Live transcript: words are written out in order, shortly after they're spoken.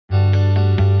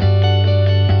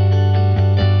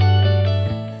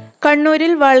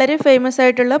കണ്ണൂരിൽ വളരെ ഫേമസ്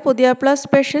ആയിട്ടുള്ള പുതിയാപ്ല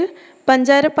സ്പെഷ്യൽ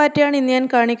പഞ്ചാര പാറ്റയാണ് ഇന്ന് ഞാൻ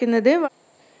കാണിക്കുന്നത്.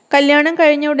 കല്യാണം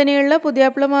കഴിഞ്ഞ ഉടനെയുള്ള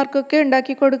പുതിയാപ്ലമാർക്കൊക്കെ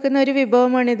ഉണ്ടാക്കി കൊടുക്കുന്ന ഒരു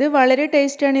വിഭവമാണിത്. വളരെ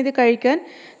ടേസ്റ്റാണ് ഇത് കഴിക്കാൻ.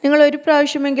 നിങ്ങൾ ഒരു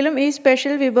പ്രാവശ്യമെങ്കിലും ഈ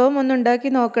സ്പെഷ്യൽ വിഭവം ഒന്ന്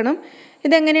ഉണ്ടാക്കി നോക്കണം.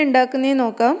 ഇതെങ്ങനെ ഉണ്ടാക്കുന്നതെന്ന്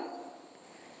നോക്കാം.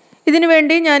 ഇതിനു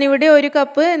വേണ്ടി ഞാനിവിടെ 1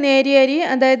 കപ്പ് നേരിയ അരി,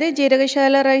 അതായത്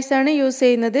ജീരകശാല റൈസാണ് യൂസ്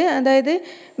ചെയ്യുന്നത്. അതായത്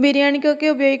ബിരിയാണിക്കൊക്കെ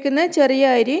ഉപയോഗിക്കുന്ന ചെറിയ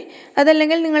അരി,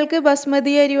 അതല്ലെങ്കിൽ നിങ്ങൾക്ക്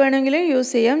ബസ്മതി അരി വേണമെങ്കിലും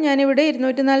യൂസ് ചെയ്യാം. ഞാനിവിടെ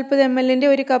 240 ml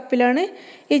 1 കപ്പിലാണ്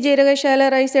ഈ ജീരകശാല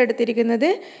റൈസ് എടുത്തിരിക്കുന്നത്.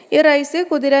 ഈ റൈസ്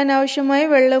കുതിരാൻ ആവശ്യമായ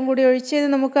വെള്ളം കൂടി ഒഴിച്ച് ഇത്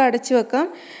നമുക്ക് അടച്ചു വെക്കാം.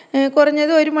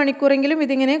 കുറഞ്ഞത് 1 മണിക്കൂറെങ്കിലും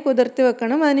ഇതിങ്ങനെ കുതിർത്ത്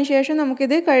വെക്കണം. അതിനുശേഷം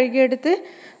നമുക്കിത് കഴുകിയെടുത്ത്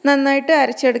നന്നായിട്ട്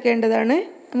അരച്ചെടുക്കേണ്ടതാണ്.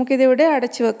 നമുക്കിതിവിടെ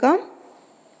അടച്ചു വെക്കാം.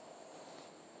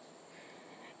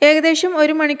 ഏകദേശം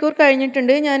 1 മണിക്കൂർ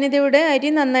കഴിഞ്ഞിട്ടുണ്ട്. ഞാനിതിവിടെ അരി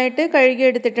നന്നായിട്ട്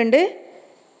കഴുകിയെടുത്തിട്ടുണ്ട്.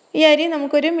 ഈ അരി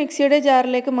നമുക്കൊരു മിക്സിയുടെ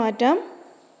ജാറിലേക്ക് മാറ്റാം.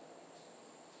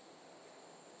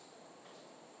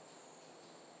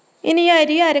 ഇനി ഈ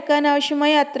അരി അരക്കാൻ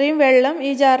ആവശ്യമായ അത്രയും വെള്ളം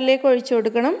ഈ ജാറിലേക്ക് ഒഴിച്ചു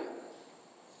കൊടുക്കണം.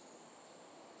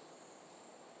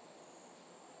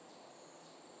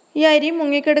 ഈ അരി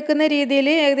മുങ്ങിക്കിടക്കുന്ന രീതിയിൽ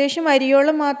ഏകദേശം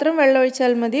അരിയോളം മാത്രം വെള്ളം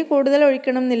ഒഴിച്ചാൽ മതി. കൂടുതൽ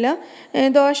ഒഴിക്കണം എന്നില്ല.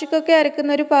 ദോശക്കൊക്കെ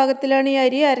അരക്കുന്ന ഒരു പാകത്തിലാണ് ഈ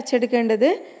അരി അരച്ചെടുക്കേണ്ടത്.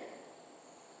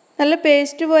 നല്ല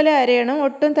പേസ്റ്റ് പോലെ അരയണം,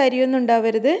 ഒട്ടും തരിയൊന്നും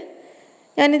ഉണ്ടാവരുത്.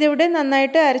 ഞാനിതിവിടെ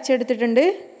നന്നായിട്ട് അരച്ചെടുത്തിട്ടുണ്ട്.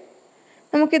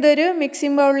 നമുക്കിതൊരു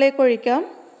മിക്സിംഗ് ബൗളിലേക്ക് ഒഴിക്കാം.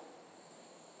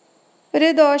 ഒരു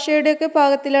ദോശയുടെയൊക്കെ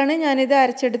പാകത്തിലാണ് ഞാനിത്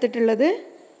അരച്ചെടുത്തിട്ടുള്ളത്.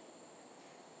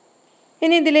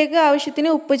 ഇനി ഇതിലേക്ക് ആവശ്യത്തിന്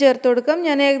ഉപ്പ് ചേർത്ത് കൊടുക്കാം.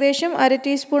 ഞാൻ ഏകദേശം 1/2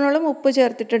 ടീസ്പൂണോളം ഉപ്പ്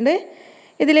ചേർത്തിട്ടുണ്ട്.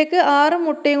 ഇതിലേക്ക് 6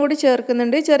 മുട്ടയും കൂടി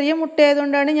ചേർക്കുന്നുണ്ട്. ചെറിയ മുട്ട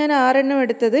ആയതുകൊണ്ടാണ് ഞാൻ 6 എണ്ണം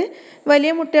എടുത്തത്.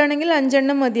 വലിയ മുട്ടയാണെങ്കിൽ 5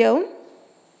 എണ്ണം മതിയാവും.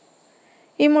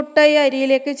 ഈ മുട്ട ഈ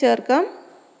അരിയിലേക്ക് ചേർക്കാം.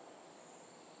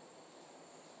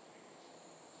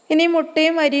 ഇനി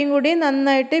മുട്ടയും അരിയും കൂടി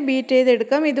നന്നായിട്ട് ബീറ്റ്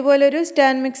ചെയ്തെടുക്കാം. ഇതുപോലൊരു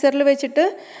സ്റ്റാൻഡ് മിക്സറിൽ വെച്ചിട്ട്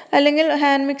അല്ലെങ്കിൽ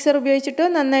ഹാൻഡ് മിക്സർ ഉപയോഗിച്ചിട്ട്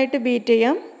നന്നായിട്ട് ബീറ്റ്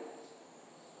ചെയ്യാം.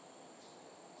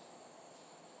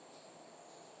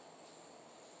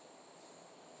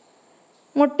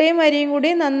 മുട്ടയും അരിയും കൂടി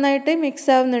നന്നായിട്ട് മിക്സ്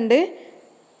ആവുന്നുണ്ട്.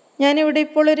 ഞാനിവിടെ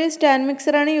ഇപ്പോൾ ഒരു സ്റ്റാൻഡ്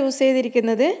മിക്സറാണ് യൂസ്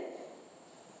ചെയ്തിരിക്കുന്നത്.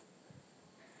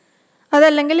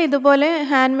 അതല്ലെങ്കിൽ ഇതുപോലെ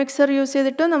ഹാൻഡ് മിക്സർ യൂസ്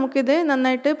ചെയ്തിട്ട് നമുക്കിത്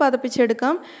നന്നായിട്ട്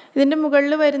പതപ്പിച്ചെടുക്കാം. ഇതിൻ്റെ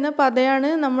മുകളിൽ വരുന്ന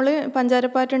പതയാണ് നമ്മൾ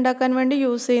പഞ്ചാരപ്പാറ്റ ഉണ്ടാക്കാൻ വേണ്ടി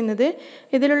യൂസ് ചെയ്യുന്നത്.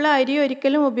 ഇതിലുള്ള അരി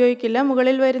ഒരിക്കലും ഉപയോഗിക്കില്ല.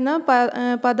 മുകളിൽ വരുന്ന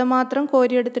പത മാത്രം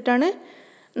കോരിയെടുത്തിട്ടാണ്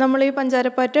നമ്മൾ ഈ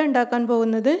പഞ്ചാരപ്പാറ്റ ഉണ്ടാക്കാൻ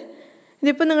പോകുന്നത്.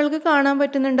 ഇതിപ്പോൾ നിങ്ങൾക്ക് കാണാൻ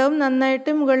പറ്റുന്നുണ്ടാവും,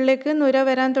 നന്നായിട്ട് മുകളിലേക്ക് നുര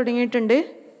വരാൻ തുടങ്ങിയിട്ടുണ്ട്.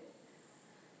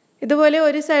 ഇതുപോലെ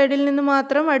ഒരു സൈഡിൽ നിന്ന്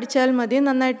മാത്രം അടിച്ചാൽ മതി,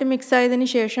 നന്നായിട്ട് മിക്സ് ആയതിന്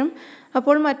ശേഷം.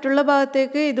 അപ്പോൾ മറ്റുള്ള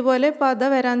ഭാഗത്തേക്ക് ഇതുപോലെ പത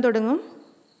വരാൻ തുടങ്ങും.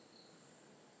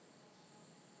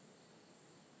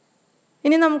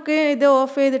 ഇനി നമുക്ക് ഇത്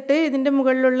ഓഫ് ചെയ്തിട്ട് ഇതിൻ്റെ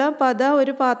മുകളിലുള്ള പത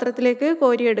ഒരു പാത്രത്തിലേക്ക്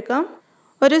കോരിയെടുക്കാം.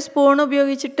 ഒരു സ്പൂൺ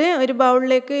ഉപയോഗിച്ചിട്ട് ഒരു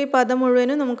ബൗളിലേക്ക് ഈ പത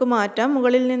മുഴുവനും നമുക്ക് മാറ്റാം.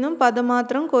 മുകളിൽ നിന്നും പത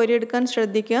മാത്രം കോരിയെടുക്കാൻ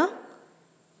ശ്രദ്ധിക്കുക.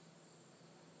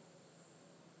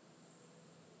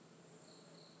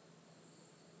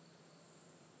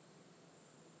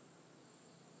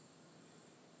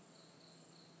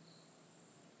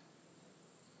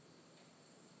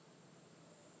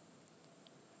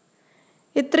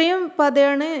 ഇത്രയും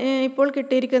പതയാണ് ഇപ്പോൾ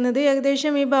കിട്ടിയിരിക്കുന്നത്.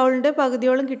 ഏകദേശം ഈ ബൗളിൻ്റെ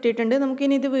പകുതിയോളം കിട്ടിയിട്ടുണ്ട്.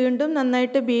 നമുക്കിനി ഇത് വീണ്ടും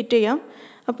നന്നായിട്ട് ബീറ്റ് ചെയ്യാം.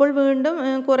 അപ്പോൾ വീണ്ടും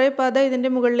കുറേ പത ഇതിൻ്റെ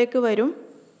മുകളിലേക്ക് വരും.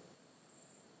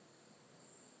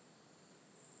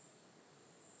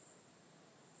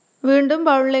 വീണ്ടും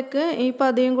ബൗളിലേക്ക് ഈ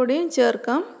പതയും കൂടി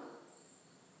ചേർക്കാം.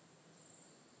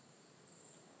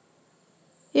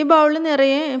 ഈ ബൗൾ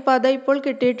നിറയെ പത ഇപ്പോൾ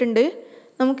കിട്ടിയിട്ടുണ്ട്.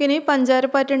 നമുക്കിനി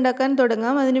പഞ്ചാരപ്പാറ്റ ഉണ്ടാക്കാൻ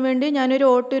തുടങ്ങാം. അതിനുവേണ്ടി ഞാനൊരു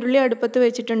ഓട്ടുരുളി അടുപ്പത്ത്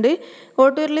വെച്ചിട്ടുണ്ട്.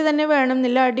 ഓട്ടുരുളി തന്നെ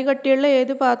വേണമെന്നില്ല, അടി കട്ടിയുള്ള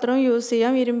ഏത് പാത്രവും യൂസ്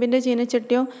ചെയ്യാം. ഇരുമ്പിൻ്റെ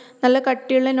ചീനച്ചട്ടിയോ നല്ല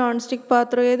കട്ടിയുള്ള നോൺ സ്റ്റിക്ക്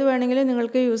പാത്രമോ ഏത് വേണമെങ്കിലും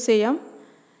നിങ്ങൾക്ക് യൂസ് ചെയ്യാം.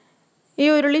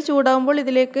 ഈ ഉരുളി ചൂടാകുമ്പോൾ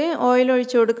ഇതിലേക്ക് ഓയിൽ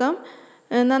ഒഴിച്ചു കൊടുക്കാം.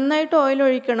 നന്നായിട്ട് ഓയിൽ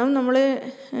ഒഴിക്കണം. നമ്മൾ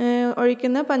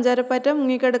ഒഴിക്കുന്ന പഞ്ചാരപ്പാറ്റ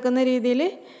മുങ്ങിക്കിടക്കുന്ന രീതിയിൽ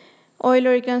ഓയിൽ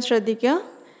ഒഴിക്കാൻ ശ്രദ്ധിക്കുക.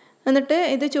 എന്നിട്ട്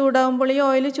ഇത് ചൂടാകുമ്പോൾ, ഈ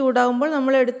ഓയിൽ ചൂടാകുമ്പോൾ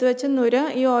നമ്മൾ എടുത്തു വെച്ച നുര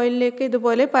ഈ ഓയിലിലേക്ക്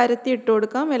ഇതുപോലെ പരത്തി ഇട്ട്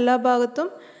കൊടുക്കാം. എല്ലാ ഭാഗത്തും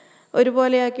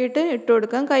ഒരുപോലെ ആക്കിയിട്ട് ഇട്ട്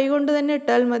കൊടുക്കാം. കൈ കൊണ്ട് തന്നെ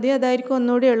ഇട്ടാൽ മതി, അതായിരിക്കും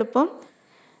ഒന്നുകൂടി എളുപ്പം.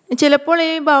 ചിലപ്പോൾ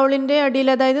ഈ ബൗളിൻ്റെ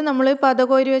അടിയിൽ, അതായത് നമ്മൾ പത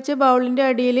കോരി വെച്ച ബൗളിൻ്റെ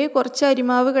അടിയിൽ കുറച്ച്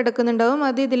അരിമാവ് കിടക്കുന്നുണ്ടാവും.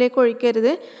 അത് ഇതിലേക്ക്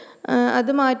ഒഴിക്കരുത്.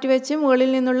 അത് മാറ്റിവെച്ച്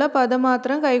മുകളിൽ നിന്നുള്ള പത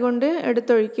മാത്രം കൈകൊണ്ട്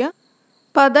എടുത്തൊഴിക്കുക.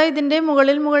 പത ഇതിൻ്റെ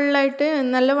മുകളിലായിട്ട്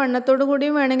നല്ല വണ്ണത്തോടു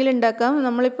കൂടിയും വേണമെങ്കിൽ ഉണ്ടാക്കാം.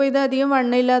 നമ്മളിപ്പോൾ ഇത് അധികം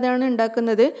വണ്ണയില്ലാതെയാണ്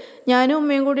ഉണ്ടാക്കുന്നത്. ഞാനും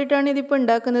ഉമ്മയും കൂടിയിട്ടാണ് ഇതിപ്പോൾ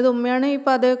ഉണ്ടാക്കുന്നത്. ഉമ്മയാണ് ഈ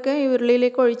പതയൊക്കെ ഈ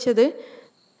ഉരുളിയിലേക്ക് ഒഴിച്ചത്.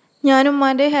 ഞാൻ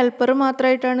ഉമ്മാൻ്റെ ഹെൽപ്പർ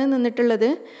മാത്രമായിട്ടാണ് നിന്നിട്ടുള്ളത്.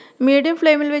 മീഡിയം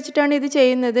ഫ്ലെയിമിൽ വെച്ചിട്ടാണ് ഇത്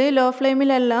ചെയ്യുന്നത്, ലോ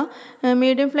ഫ്ലെയിമിലല്ല.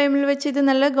 മീഡിയം ഫ്ലെയിമിൽ വെച്ച് ഇത്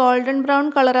നല്ല ഗോൾഡൻ ബ്രൗൺ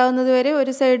കളറാവുന്നത് വരെ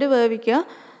ഒരു സൈഡ് വേവിക്കുക.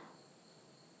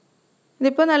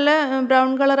 ഇതിപ്പോൾ നല്ല ബ്രൗൺ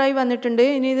കളറായി വന്നിട്ടുണ്ട്.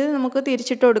 ഇനി ഇത് നമുക്ക്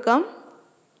തിരിച്ചിട്ട് കൊടുക്കാം.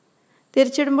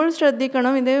 തിരിച്ചിടുമ്പോൾ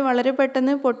ശ്രദ്ധിക്കണം, ഇത് വളരെ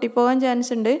പെട്ടെന്ന് പൊട്ടിപ്പോകാൻ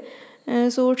ചാൻസ് ഉണ്ട്.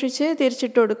 സൂക്ഷിച്ച്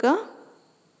തിരിച്ചിട്ട് കൊടുക്കുക.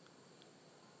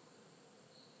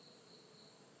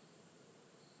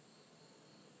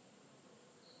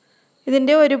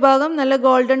 ഇതിൻ്റെ ഒരു ഭാഗം നല്ല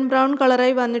ഗോൾഡൻ ബ്രൗൺ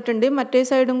കളറായി വന്നിട്ടുണ്ട്. മറ്റേ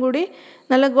സൈഡും കൂടി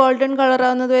നല്ല ഗോൾഡൻ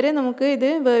കളറാവുന്നത് വരെ നമുക്ക്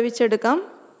ഇത് വേവിച്ചെടുക്കാം.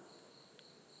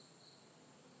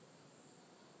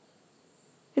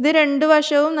 ഇത് രണ്ട്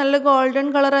വശവും നല്ല ഗോൾഡൻ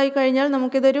കളറായി കഴിഞ്ഞാൽ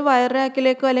നമുക്കിതൊരു വയർ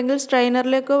റാക്കിലേക്കോ അല്ലെങ്കിൽ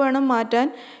സ്ട്രെയിനറിലേക്കോ വേണം മാറ്റാൻ.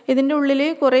 ഇതിൻ്റെ ഉള്ളിൽ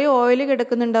കുറേ ഓയിൽ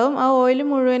കിടക്കുന്നുണ്ടാവും. ആ ഓയിൽ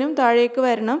മുഴുവനും താഴേക്ക്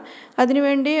വരണം.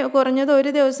 അതിനുവേണ്ടി കുറഞ്ഞത്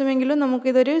ഒരു ദിവസമെങ്കിലും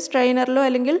നമുക്കിതൊരു സ്ട്രെയിനറിലോ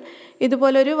അല്ലെങ്കിൽ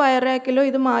ഇതുപോലൊരു വയർ റാക്കിലോ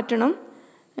ഇത് മാറ്റണം.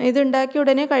 ഇതുണ്ടാക്കി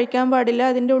ഉടനെ കഴിക്കാൻ പാടില്ല.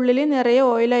 അതിൻ്റെ ഉള്ളിൽ നിറയെ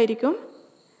ഓയിലായിരിക്കും.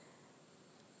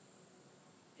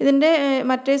 ഇതിൻ്റെ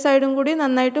മറ്റേ സൈഡും കൂടി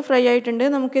നന്നായിട്ട് ഫ്രൈ ആയിട്ടുണ്ട്.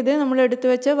 നമുക്കിത് നമ്മൾ എടുത്തു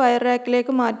വെച്ച വയർ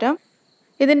റാക്കിലേക്ക് മാറ്റാം.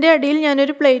 ഇതിൻ്റെ അടിയിൽ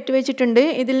ഞാനൊരു പ്ലേറ്റ് വെച്ചിട്ടുണ്ട്.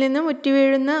 ഇതിൽ നിന്നും ഉറ്റി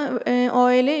വീഴുന്ന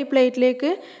ഓയിൽ ഈ പ്ലേറ്റിലേക്ക്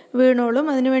വീണോളും.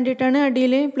 അതിന് വേണ്ടിയിട്ടാണ്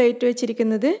അടിയിൽ പ്ലേറ്റ്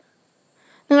വെച്ചിരിക്കുന്നത്.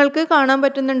 നിങ്ങൾക്ക് കാണാൻ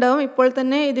പറ്റുന്നുണ്ടാവും, ഇപ്പോൾ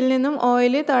തന്നെ ഇതിൽ നിന്നും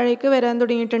ഓയിൽ താഴേക്ക് വരാൻ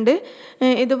തുടങ്ങിയിട്ടുണ്ട്.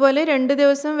 ഇതുപോലെ 2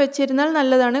 ദിവസം വെച്ചിരുന്നാൽ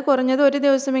നല്ലതാണ്. കുറഞ്ഞത് ഒരു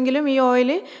ദിവസമെങ്കിലും ഈ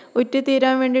ഓയിൽ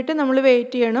ഉറ്റിത്തീരാൻ വേണ്ടിയിട്ട് നമ്മൾ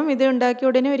വെയിറ്റ് ചെയ്യണം. ഇത് ഉണ്ടാക്കിയ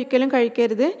ഉടനെ ഒരിക്കലും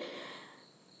കഴിക്കരുത്.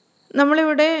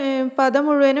 നമ്മളിവിടെ പദം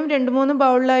മുഴുവനും 2-3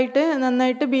 ബൗളിലായിട്ട്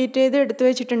നന്നായിട്ട് ബീറ്റ് ചെയ്ത് എടുത്തു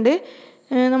വെച്ചിട്ടുണ്ട്.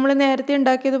 നമ്മൾ നേരത്തെ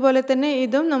ഉണ്ടാക്കിയതുപോലെ തന്നെ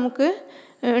ഇതും നമുക്ക്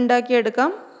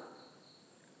ഉണ്ടാക്കിയെടുക്കാം.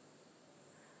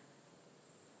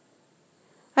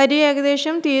 അരി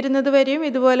ഏകദേശം തീരുന്നത് വരെയും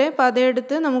ഇതുപോലെ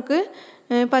പതയെടുത്ത് നമുക്ക്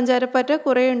പഞ്ചാരപ്പാറ്റ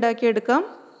കുറേ ഉണ്ടാക്കിയെടുക്കാം.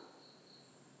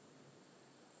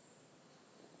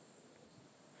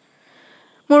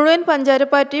 മുഴുവൻ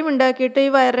പഞ്ചാരപ്പാറ്റയും ഉണ്ടാക്കിയിട്ട് ഈ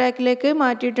വയർ റാക്കിലേക്ക്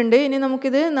മാറ്റിയിട്ടുണ്ട്. ഇനി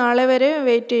നമുക്കിത് നാളെ വരെ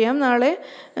വെയിറ്റ് ചെയ്യാം. നാളെ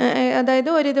അതായത്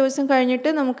ഒരു ദിവസം കഴിഞ്ഞിട്ട്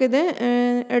നമുക്കിത്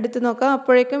എടുത്ത് നോക്കാം.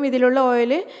 അപ്പോഴേക്കും ഇതിലുള്ള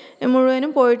ഓയിൽ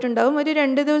മുഴുവനും പോയിട്ടുണ്ടാവും. ഒരു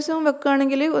 2 ദിവസം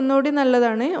വെക്കുകയാണെങ്കിൽ ഒന്നുകൂടി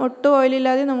നല്ലതാണ്. ഒട്ടും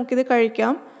ഓയിലില്ലാതെ നമുക്കിത്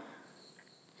കഴിക്കാം.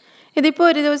 ഇതിപ്പോൾ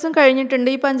ഒരു ദിവസം കഴിഞ്ഞിട്ടുണ്ട്.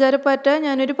 ഈ പഞ്ചാരപ്പാറ്റ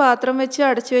ഞാനൊരു പാത്രം വെച്ച്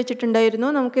അടച്ചു വെച്ചിട്ടുണ്ടായിരുന്നു.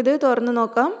 നമുക്കിത് തുറന്ന്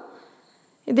നോക്കാം.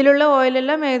 ഇതിലുള്ള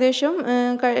ഓയിലെല്ലാം ഏകദേശം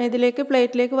ഇതിലേക്ക്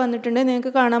പ്ലേറ്റിലേക്ക് വന്നിട്ടുണ്ട്.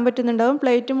 നിങ്ങൾക്ക് കാണാൻ പറ്റുന്നുണ്ടാവും,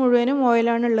 പ്ലേറ്റ് മുഴുവനും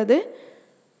ഓയിലാണുള്ളത്.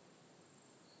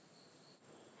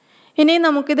 ഇനി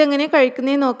നമുക്കിതെങ്ങനെ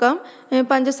കഴിക്കുന്നതെന്ന് നോക്കാം.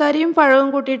 പഞ്ചസാരയും പഴവും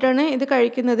കൂട്ടിയിട്ടാണ് ഇത്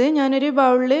കഴിക്കുന്നത്. ഞാനൊരു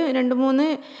ബൗളിൽ 2-3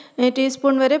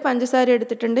 ടീസ്പൂൺ വരെ പഞ്ചസാര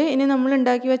എടുത്തിട്ടുണ്ട്. ഇനി നമ്മൾ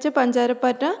ഉണ്ടാക്കി വെച്ച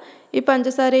പഞ്ചാരപ്പാറ്റ ഈ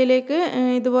പഞ്ചസാരയിലേക്ക്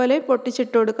ഇതുപോലെ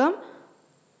പൊട്ടിച്ചിട്ട് കൊടുക്കാം.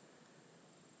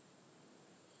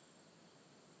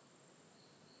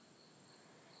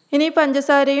 ഇനി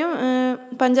പഞ്ചസാരയും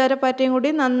പഞ്ചാരപ്പാറ്റയും കൂടി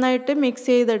നന്നായിട്ട് മിക്സ്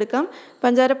ചെയ്തെടുക്കാം.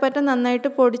 പഞ്ചാരപ്പാറ്റ നന്നായിട്ട്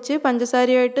പൊടിച്ച്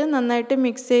പഞ്ചസാരയായിട്ട് നന്നായിട്ട്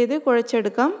മിക്സ് ചെയ്ത്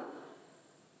കുഴച്ചെടുക്കാം.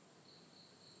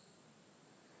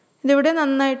 ഇതിവിടെ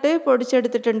നന്നായിട്ട്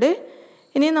പൊടിച്ചെടുത്തിട്ടുണ്ട്.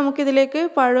 ഇനി നമുക്കിതിലേക്ക്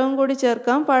പഴവും കൂടി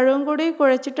ചേർക്കാം. പഴവും കൂടി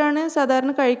കുഴച്ചിട്ടാണ്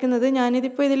സാധാരണ കഴിക്കുന്നത്.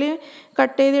 ഞാനിതിപ്പോൾ ഇതിൽ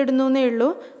കട്ട് ചെയ്തിടുന്നു എന്നേ ഉള്ളൂ.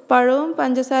 പഴവും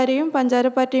പഞ്ചസാരയും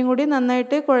പഞ്ചാരപ്പാറ്റയും കൂടി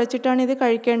നന്നായിട്ട് കുഴച്ചിട്ടാണ് ഇത്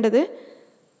കഴിക്കേണ്ടത്.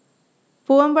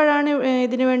 പൂവമ്പഴമാണ്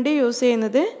ഇതിനു വേണ്ടി യൂസ്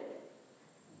ചെയ്യുന്നത്.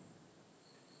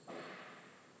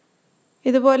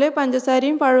 ഇതുപോലെ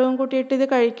പഞ്ചസാരയും പഴവും കൂട്ടിയിട്ട് ഇത്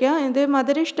കഴിക്കുക. ഇത്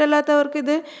മധുരം ഇഷ്ടമല്ലാത്തവർക്ക്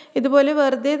ഇതുപോലെ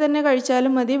വെറുതെ തന്നെ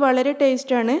കഴിച്ചാലും മതി. വളരെ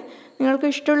ടേസ്റ്റാണ്. നിങ്ങൾക്ക്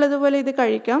ഇഷ്ടമുള്ളതുപോലെ ഇത്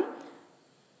കഴിക്കാം.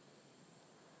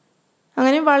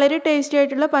 അങ്ങനെ വളരെ ടേസ്റ്റി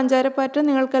ആയിട്ടുള്ള പഞ്ചാരപ്പാറ്റ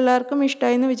നിങ്ങൾക്ക് എല്ലാവർക്കും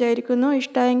ഇഷ്ടമായി എന്ന് വിചാരിക്കുന്നു.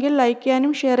 ഇഷ്ടമായെങ്കിൽ ലൈക്ക്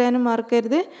ചെയ്യാനും ഷെയർ ചെയ്യാനും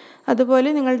മറക്കരുത്.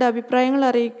 അതുപോലെ നിങ്ങളുടെ അഭിപ്രായങ്ങൾ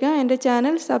അറിയിക്കുക. എൻ്റെ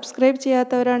ചാനൽ സബ്സ്ക്രൈബ്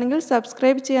ചെയ്യാത്തവരാണെങ്കിൽ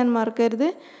സബ്സ്ക്രൈബ് ചെയ്യാൻ മറക്കരുത്.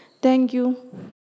 താങ്ക്